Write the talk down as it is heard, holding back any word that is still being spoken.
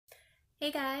Hey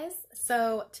guys,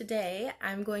 so today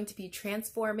I'm going to be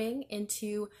transforming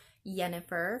into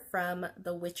Yennefer from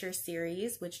the Witcher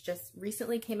series, which just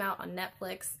recently came out on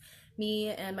Netflix. Me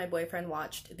and my boyfriend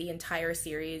watched the entire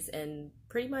series in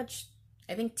pretty much,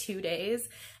 I think, 2 days,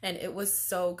 and it was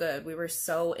so good. We were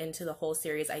so into the whole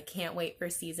series. I can't wait for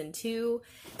season 2.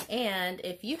 And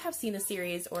if you have seen the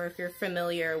series or if you're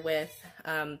familiar with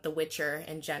The Witcher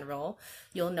in general,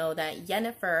 you'll know that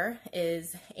Yennefer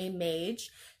is a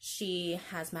mage. She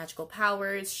has magical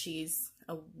powers. She's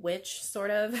a witch, sort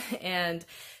of, and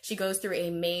she goes through a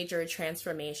major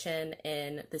transformation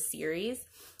in the series.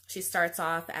 She starts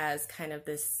off as kind of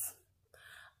this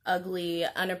ugly,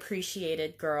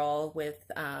 unappreciated girl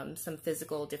with some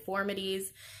physical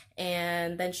deformities,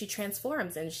 and then she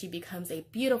transforms and she becomes a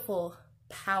beautiful,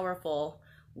 powerful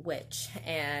witch,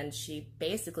 and she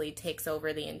basically takes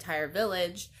over the entire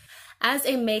village. As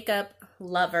a makeup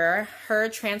lover, her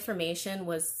transformation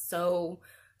was so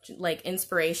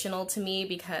inspirational to me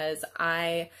because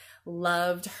I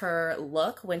loved her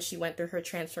look when she went through her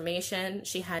transformation.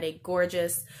 She had a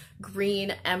gorgeous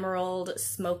green emerald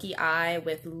smoky eye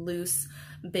with loose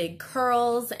big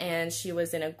curls, and she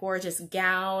was in a gorgeous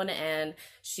gown, and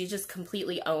she just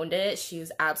completely owned it. She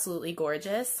was absolutely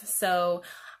gorgeous. So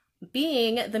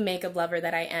being the makeup lover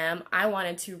that I am, I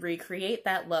wanted to recreate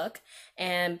that look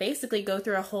and basically go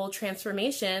through a whole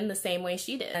transformation the same way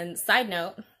she did. And side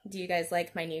note, do you guys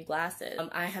like my new glasses?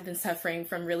 I have been suffering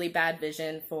from really bad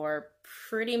vision for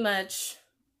pretty much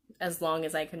as long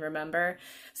as I can remember.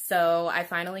 So I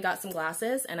finally got some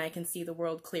glasses and I can see the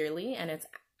world clearly, and it's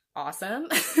awesome.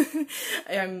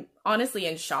 I'm honestly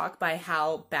in shock by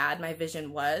how bad my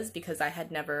vision was because I had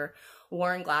never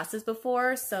worn glasses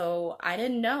before, so I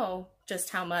didn't know just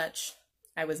how much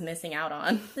I was missing out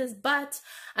on. But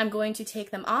I'm going to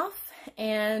take them off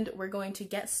and we're going to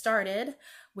get started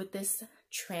with this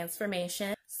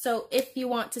transformation. So if you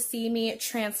want to see me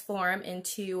transform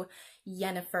into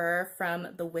Yennefer from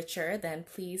The Witcher, then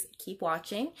please keep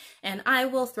watching, and I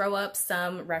will throw up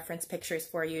some reference pictures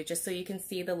for you just so you can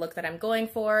see the look that I'm going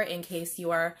for in case you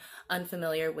are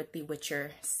unfamiliar with the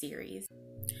Witcher series.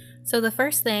 So the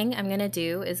first thing I'm going to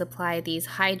do is apply these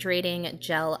hydrating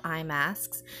gel eye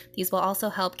masks. These will also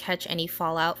help catch any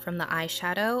fallout from the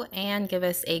eyeshadow and give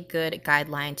us a good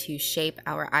guideline to shape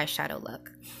our eyeshadow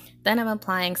look. Then I'm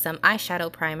applying some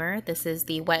eyeshadow primer. This is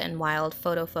the Wet n Wild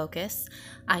Photofocus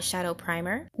eyeshadow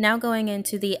primer. Now going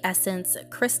into the Essence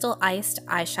Crystal Iced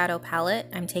eyeshadow palette,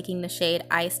 I'm taking the shade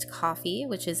Iced Coffee,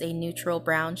 which is a neutral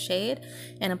brown shade,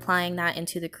 and applying that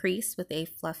into the crease with a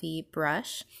fluffy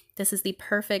brush. This is the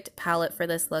perfect palette for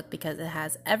this look because it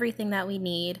has everything that we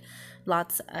need.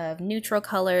 Lots of neutral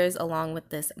colors along with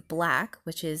this black,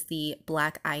 which is the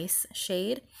Black Ice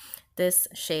shade. This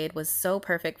shade was so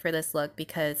perfect for this look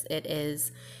because it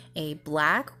is a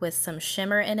black with some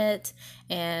shimmer in it,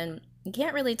 and you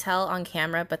can't really tell on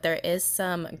camera, but there is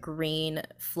some green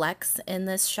flecks in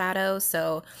this shadow.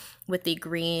 So with the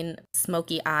green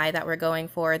smoky eye that we're going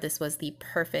for, this was the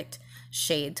perfect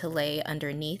shade to lay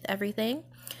underneath everything.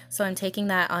 So I'm taking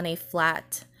that on a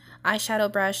flat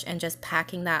eyeshadow brush and just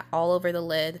packing that all over the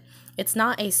lid. It's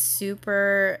not a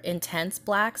super intense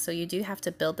black, so you do have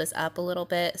to build this up a little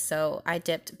bit. So I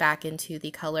dipped back into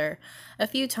the color a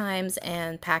few times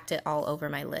and packed it all over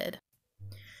my lid.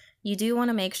 You do want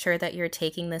to make sure that you're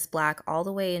taking this black all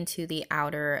the way into the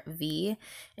outer V,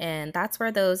 and that's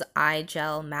where those eye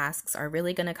gel masks are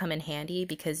really going to come in handy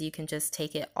because you can just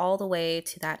take it all the way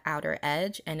to that outer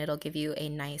edge and it'll give you a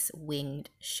nice winged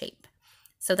shape.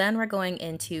 So then we're going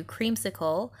into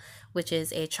Creamsicle, which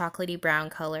is a chocolatey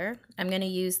brown color. I'm going to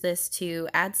use this to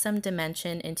add some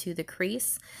dimension into the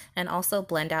crease and also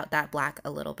blend out that black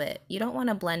a little bit. You don't want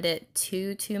to blend it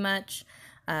too much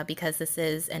because this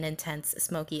is an intense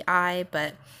smoky eye,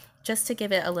 but just to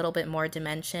give it a little bit more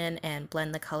dimension and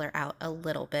blend the color out a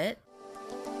little bit.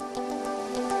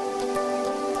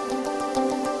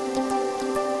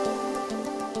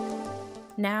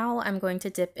 Now I'm going to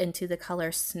dip into the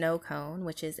color Snow Cone,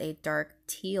 which is a dark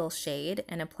teal shade,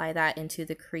 and apply that into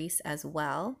the crease as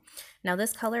well. Now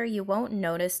this color you won't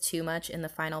notice too much in the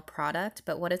final product,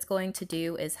 but what it's going to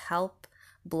do is help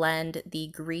blend the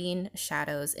green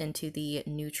shadows into the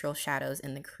neutral shadows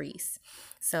in the crease.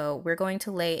 So we're going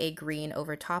to lay a green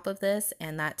over top of this,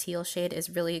 and that teal shade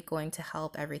is really going to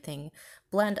help everything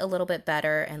blend a little bit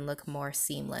better and look more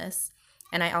seamless.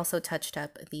 And I also touched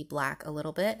up the black a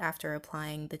little bit after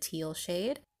applying the teal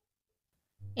shade.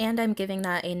 And I'm giving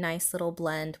that a nice little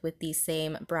blend with the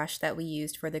same brush that we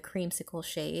used for the Creamsicle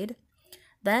shade.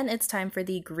 Then it's time for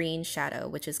the green shadow,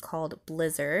 which is called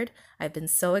Blizzard. I've been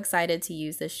so excited to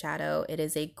use this shadow. It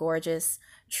is a gorgeous,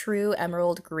 true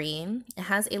emerald green. It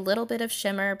has a little bit of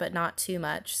shimmer, but not too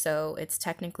much, so it's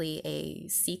technically a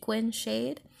sequin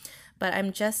shade. But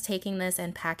I'm just taking this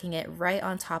and packing it right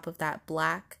on top of that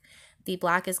black. The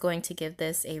black is going to give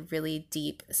this a really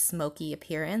deep, smoky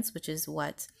appearance, which is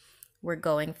what we're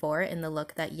going for in the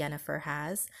look that Yennefer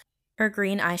has. Her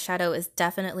green eyeshadow is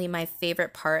definitely my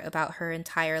favorite part about her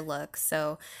entire look,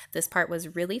 so this part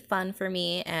was really fun for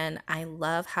me, and I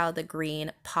love how the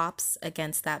green pops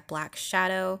against that black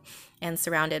shadow, and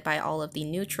surrounded by all of the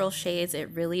neutral shades, it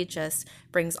really just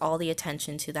brings all the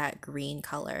attention to that green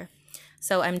color.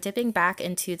 So I'm dipping back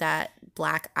into that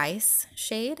black ice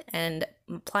shade and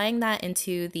applying that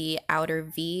into the outer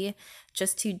V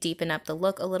just to deepen up the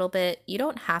look a little bit. You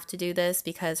don't have to do this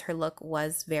because her look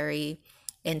was very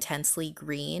intensely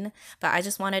green, but I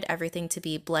just wanted everything to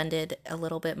be blended a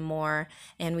little bit more,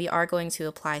 and we are going to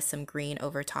apply some green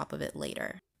over top of it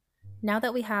later. Now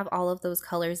that we have all of those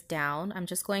colors down, I'm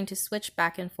just going to switch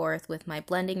back and forth with my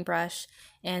blending brush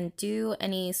and do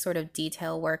any sort of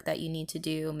detail work that you need to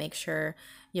do. Make sure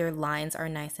your lines are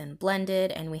nice and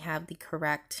blended and we have the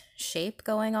correct shape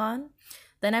going on.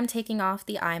 Then I'm taking off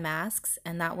the eye masks,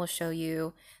 and that will show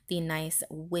you the nice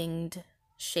winged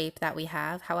shape that we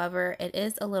have. However, it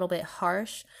is a little bit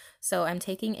harsh, so I'm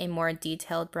taking a more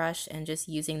detailed brush and just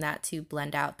using that to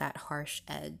blend out that harsh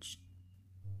edge.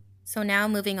 So now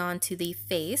moving on to the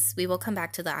face, we will come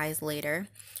back to the eyes later.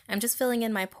 I'm just filling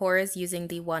in my pores using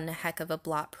the One Heck of a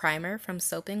Blot primer from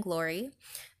Soap & Glory.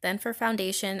 Then for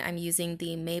foundation, I'm using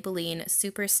the Maybelline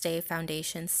SuperStay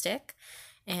foundation stick.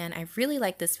 And I really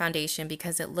like this foundation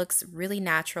because it looks really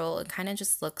natural. It kind of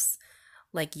just looks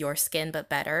like your skin but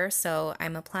better. So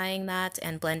I'm applying that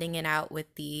and blending it out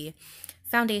with the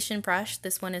foundation brush.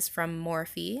 This one is from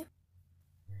Morphe.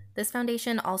 This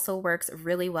foundation also works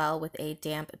really well with a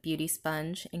damp beauty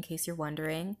sponge, in case you're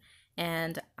wondering.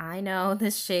 And I know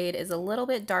this shade is a little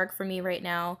bit dark for me right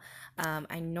now.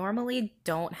 I normally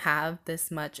don't have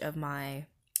this much of my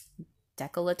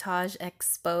décolletage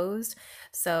exposed,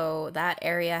 so that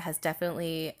area has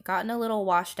definitely gotten a little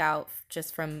washed out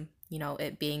just from, you know,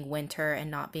 it being winter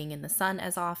and not being in the sun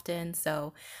as often.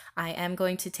 So I am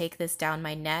going to take this down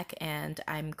my neck, and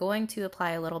I'm going to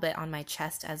apply a little bit on my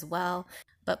chest as well.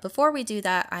 But before we do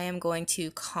that, I am going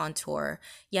to contour.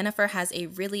 Yennefer has a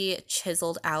really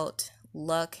chiseled out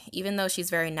look. Even though she's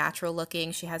very natural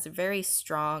looking, she has very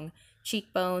strong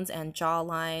cheekbones and jaw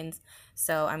lines.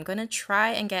 So I'm going to try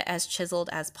and get as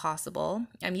chiseled as possible.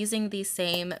 I'm using the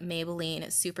same Maybelline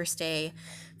SuperStay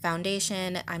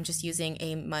foundation. I'm just using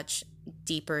a much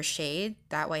deeper shade.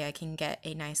 That way I can get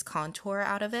a nice contour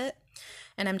out of it.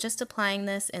 And I'm just applying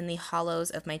this in the hollows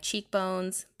of my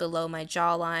cheekbones, below my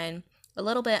jawline, a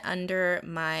little bit under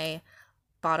my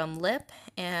bottom lip,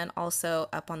 and also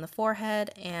up on the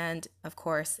forehead, and of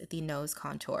course the nose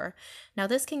contour. Now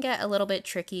this can get a little bit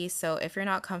tricky, so if you're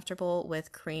not comfortable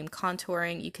with cream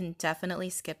contouring, you can definitely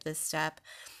skip this step.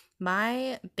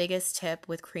 My biggest tip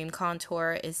with cream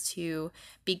contour is to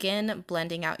begin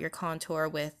blending out your contour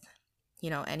with, you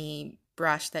know, any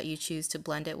brush that you choose to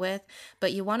blend it with,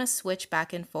 but you want to switch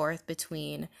back and forth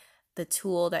between the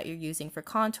tool that you're using for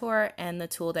contour and the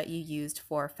tool that you used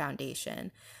for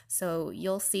foundation. So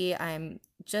you'll see I'm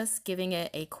just giving it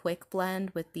a quick blend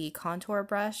with the contour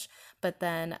brush, but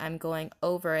then I'm going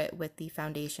over it with the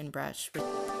foundation brush.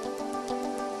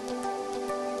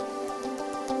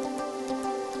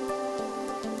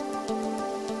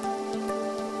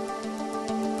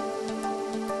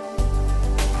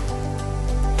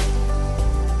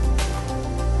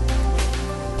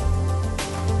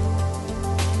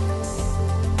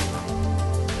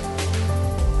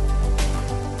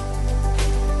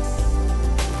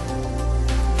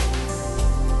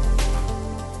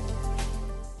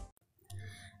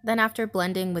 Then after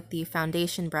blending with the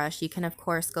foundation brush, you can of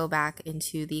course go back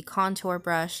into the contour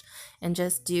brush and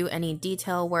just do any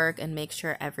detail work and make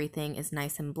sure everything is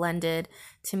nice and blended.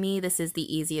 To me, this is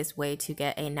the easiest way to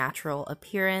get a natural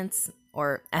appearance,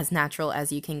 or as natural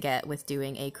as you can get with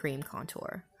doing a cream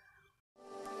contour.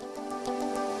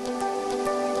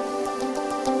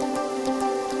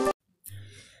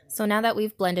 So now that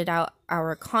we've blended out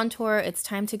our contour, it's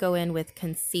time to go in with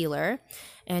concealer.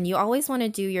 And you always want to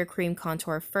do your cream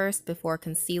contour first before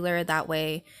concealer. That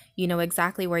way you know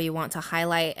exactly where you want to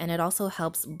highlight, and it also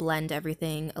helps blend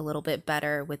everything a little bit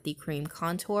better with the cream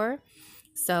contour.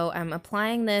 So I'm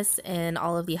applying this in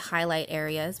all of the highlight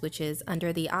areas, which is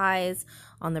under the eyes,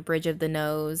 on the bridge of the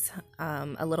nose,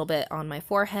 a little bit on my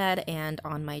forehead, and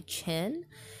on my chin.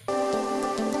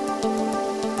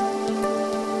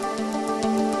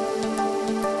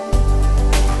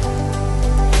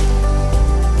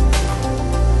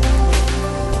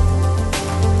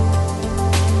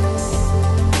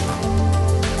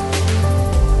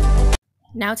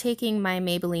 Now taking my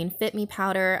Maybelline FitMe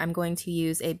powder, I'm going to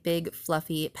use a big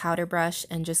fluffy powder brush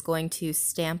and just going to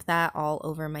stamp that all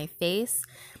over my face.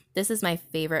 This is my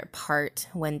favorite part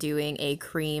when doing a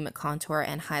cream contour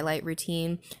and highlight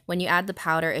routine. When you add the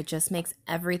powder, it just makes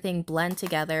everything blend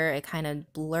together. It kind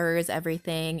of blurs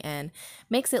everything and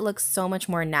makes it look so much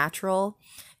more natural,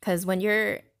 because when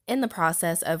you're in the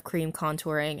process of cream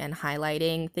contouring and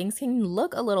highlighting, things can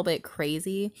look a little bit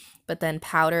crazy, but then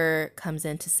powder comes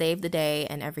in to save the day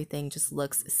and everything just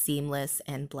looks seamless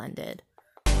and blended.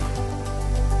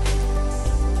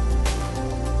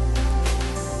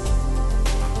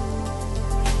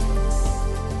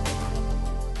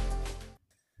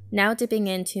 Now dipping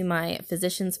into my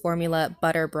Physicians Formula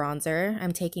Butter Bronzer,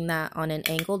 I'm taking that on an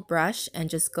angled brush and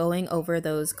just going over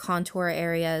those contour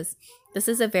areas. This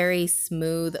is a very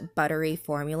smooth, buttery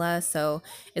formula, so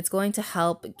it's going to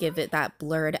help give it that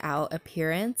blurred out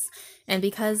appearance. And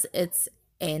because it's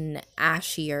an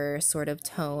ashier sort of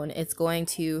tone, it's going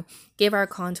to give our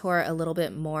contour a little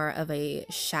bit more of a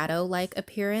shadow-like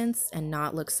appearance and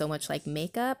not look so much like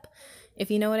makeup, if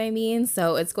you know what I mean.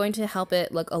 So it's going to help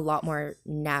it look a lot more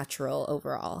natural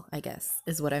overall, I guess,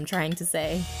 is what I'm trying to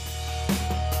say.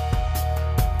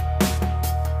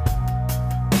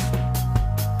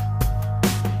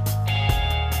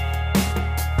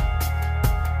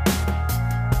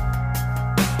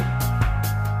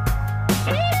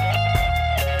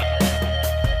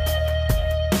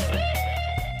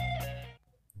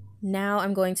 Now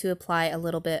I'm going to apply a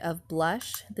little bit of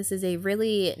blush. This is a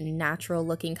really natural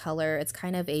looking color. It's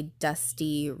kind of a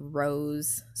dusty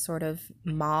rose sort of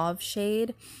mauve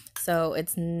shade. So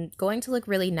it's going to look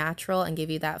really natural and give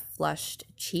you that flushed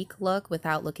cheek look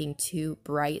without looking too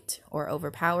bright or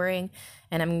overpowering.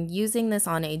 And I'm using this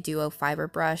on a duo fiber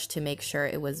brush to make sure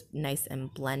it was nice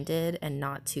and blended and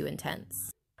not too intense.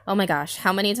 Oh my gosh,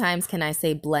 how many times can I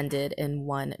say blended in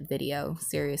one video?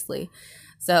 Seriously.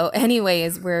 So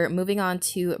anyways, we're moving on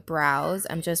to brows.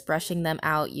 I'm just brushing them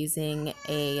out using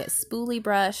a spoolie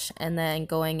brush and then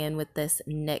going in with this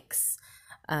NYX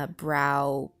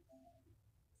brow,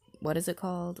 what is it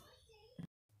called?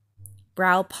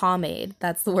 Brow pomade.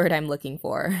 That's the word I'm looking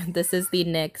for. This is the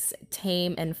NYX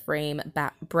Tame and Frame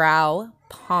Brow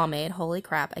Pomade. Holy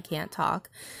crap, I can't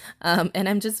talk. And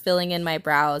I'm just filling in my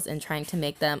brows and trying to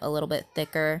make them a little bit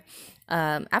thicker.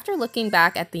 After looking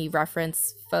back at the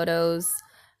reference photos,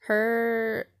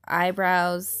 her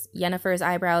eyebrows, Yennefer's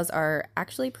eyebrows, are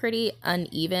actually pretty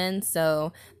uneven.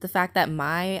 So the fact that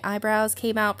my eyebrows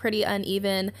came out pretty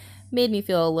uneven made me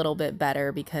feel a little bit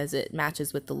better because it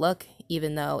matches with the look,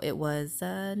 even though it was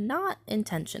not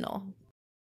intentional.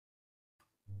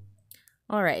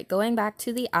 All right, going back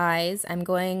to the eyes, I'm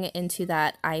going into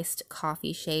that iced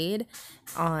coffee shade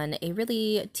on a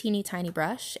really teeny tiny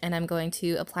brush, and I'm going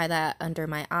to apply that under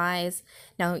my eyes.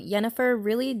 Now, Yennefer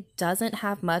really doesn't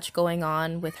have much going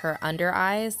on with her under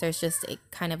eyes. There's just a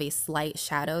kind of a slight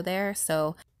shadow there,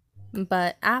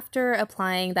 but after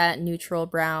applying that neutral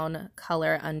brown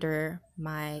color under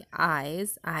my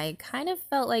eyes, I kind of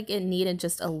felt like it needed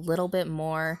just a little bit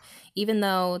more. Even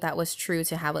though that was true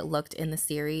to how it looked in the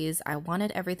series, I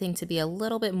wanted everything to be a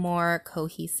little bit more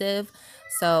cohesive.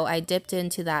 So I dipped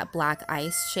into that black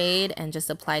ice shade and just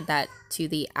applied that to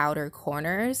the outer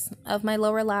corners of my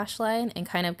lower lash line and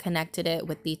kind of connected it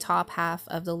with the top half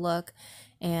of the look.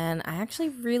 And I actually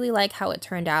really like how it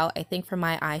turned out. I think for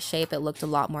my eye shape, it looked a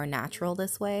lot more natural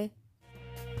this way.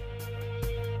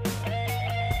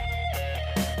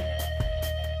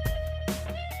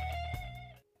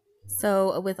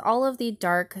 So with all of the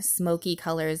dark smoky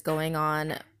colors going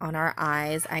on our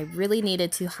eyes, I really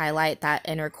needed to highlight that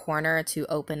inner corner to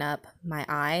open up my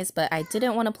eyes, but I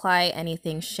didn't want to apply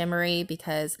anything shimmery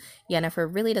because Yennefer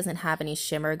really doesn't have any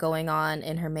shimmer going on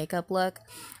in her makeup look.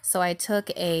 So I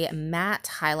took a matte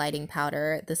highlighting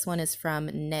powder. This one is from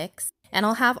NYX. And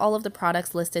I'll have all of the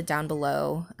products listed down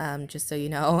below, just so you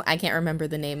know. I can't remember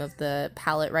the name of the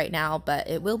palette right now, but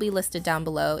it will be listed down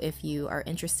below if you are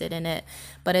interested in it.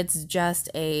 But it's just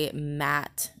a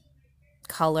matte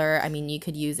color. I mean, you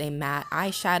could use a matte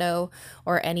eyeshadow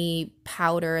or any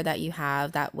powder that you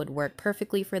have that would work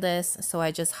perfectly for this. So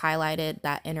I just highlighted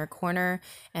that inner corner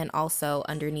and also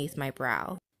underneath my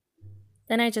brow.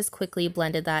 Then I just quickly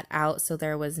blended that out so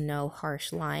there was no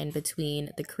harsh line between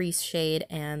the crease shade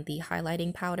and the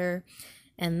highlighting powder.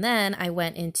 And then I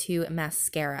went into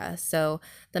mascara. So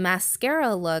the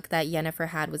mascara look that Yennefer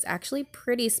had was actually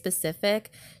pretty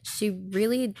specific. She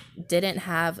really didn't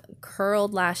have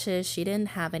curled lashes. She didn't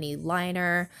have any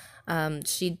liner.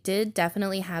 She did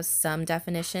definitely have some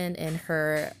definition in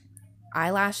her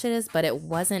eyelashes, but it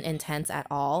wasn't intense at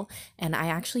all. And I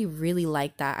actually really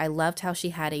liked that. I loved how she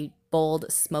had a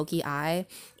bold, smoky eye,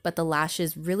 but the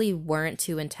lashes really weren't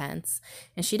too intense.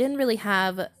 And she didn't really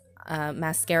have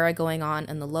mascara going on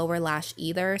in the lower lash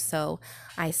either, so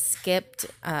I skipped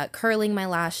curling my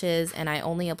lashes and I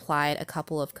only applied a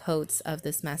couple of coats of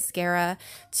this mascara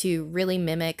to really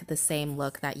mimic the same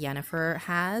look that Yennefer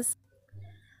has.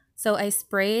 So I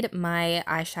sprayed my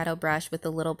eyeshadow brush with a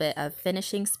little bit of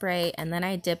finishing spray, and then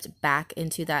I dipped back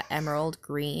into that emerald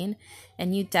green.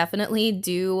 And you definitely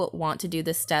do want to do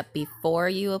this step before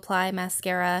you apply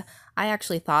mascara. I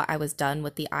actually thought I was done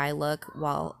with the eye look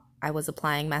while I was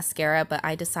applying mascara, but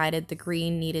I decided the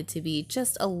green needed to be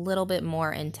just a little bit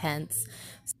more intense.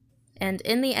 And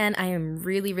in the end, I am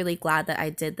really, really glad that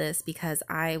I did this because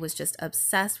I was just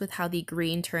obsessed with how the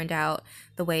green turned out,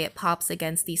 the way it pops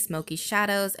against these smoky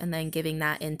shadows, and then giving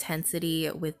that intensity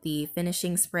with the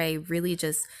finishing spray really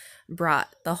just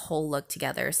brought the whole look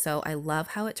together. So I love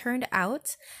how it turned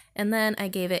out. And then I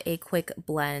gave it a quick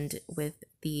blend with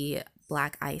the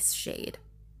Black Ice shade.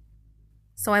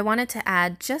 So I wanted to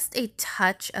add just a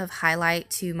touch of highlight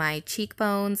to my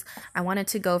cheekbones. I wanted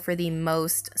to go for the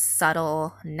most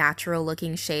subtle, natural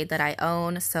looking shade that I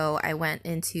own. So I went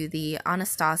into the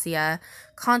Anastasia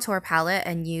contour palette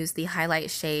and used the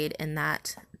highlight shade in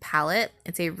that palette.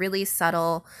 It's a really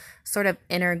subtle sort of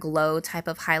inner glow type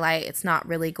of highlight. It's not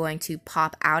really going to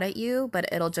pop out at you, but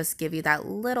it'll just give you that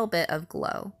little bit of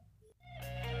glow.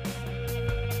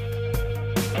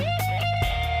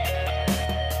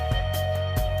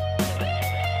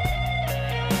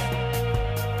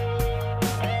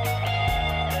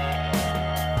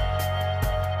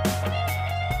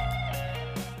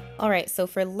 Alright, so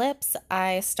for lips,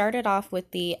 I started off with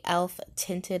the e.l.f.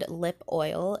 Tinted Lip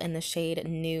Oil in the shade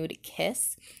Nude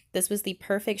Kiss. This was the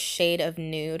perfect shade of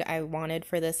nude I wanted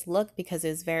for this look because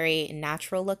it's very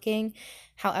natural looking.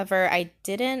 However, I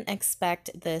didn't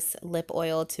expect this lip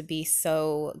oil to be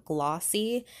so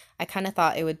glossy. I kind of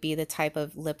thought it would be the type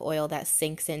of lip oil that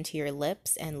sinks into your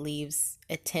lips and leaves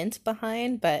a tint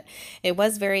behind, but it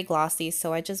was very glossy,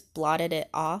 so I just blotted it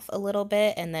off a little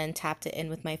bit and then tapped it in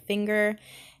with my finger.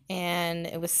 And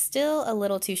it was still a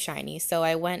little too shiny, so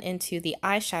I went into the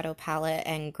eyeshadow palette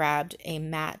and grabbed a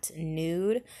matte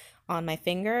nude on my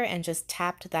finger and just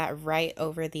tapped that right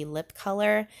over the lip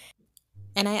color.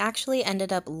 And I actually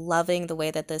ended up loving the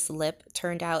way that this lip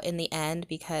turned out in the end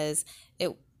because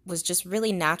it was just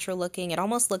really natural looking. It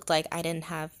almost looked like I didn't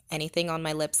have anything on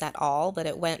my lips at all, but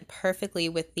it went perfectly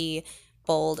with the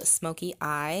bold smoky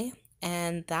eye.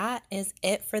 And that is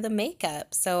it for the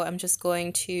makeup. So I'm just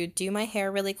going to do my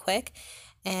hair really quick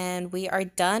and we are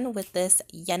done with this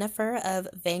Yennefer of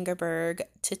Vengerberg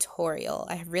tutorial.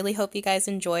 I really hope you guys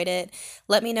enjoyed it.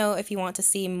 Let me know if you want to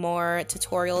see more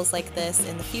tutorials like this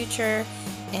in the future.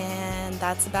 And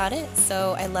that's about it.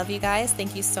 So I love you guys.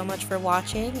 Thank you so much for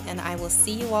watching and I will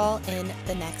see you all in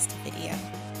the next video.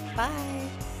 Bye!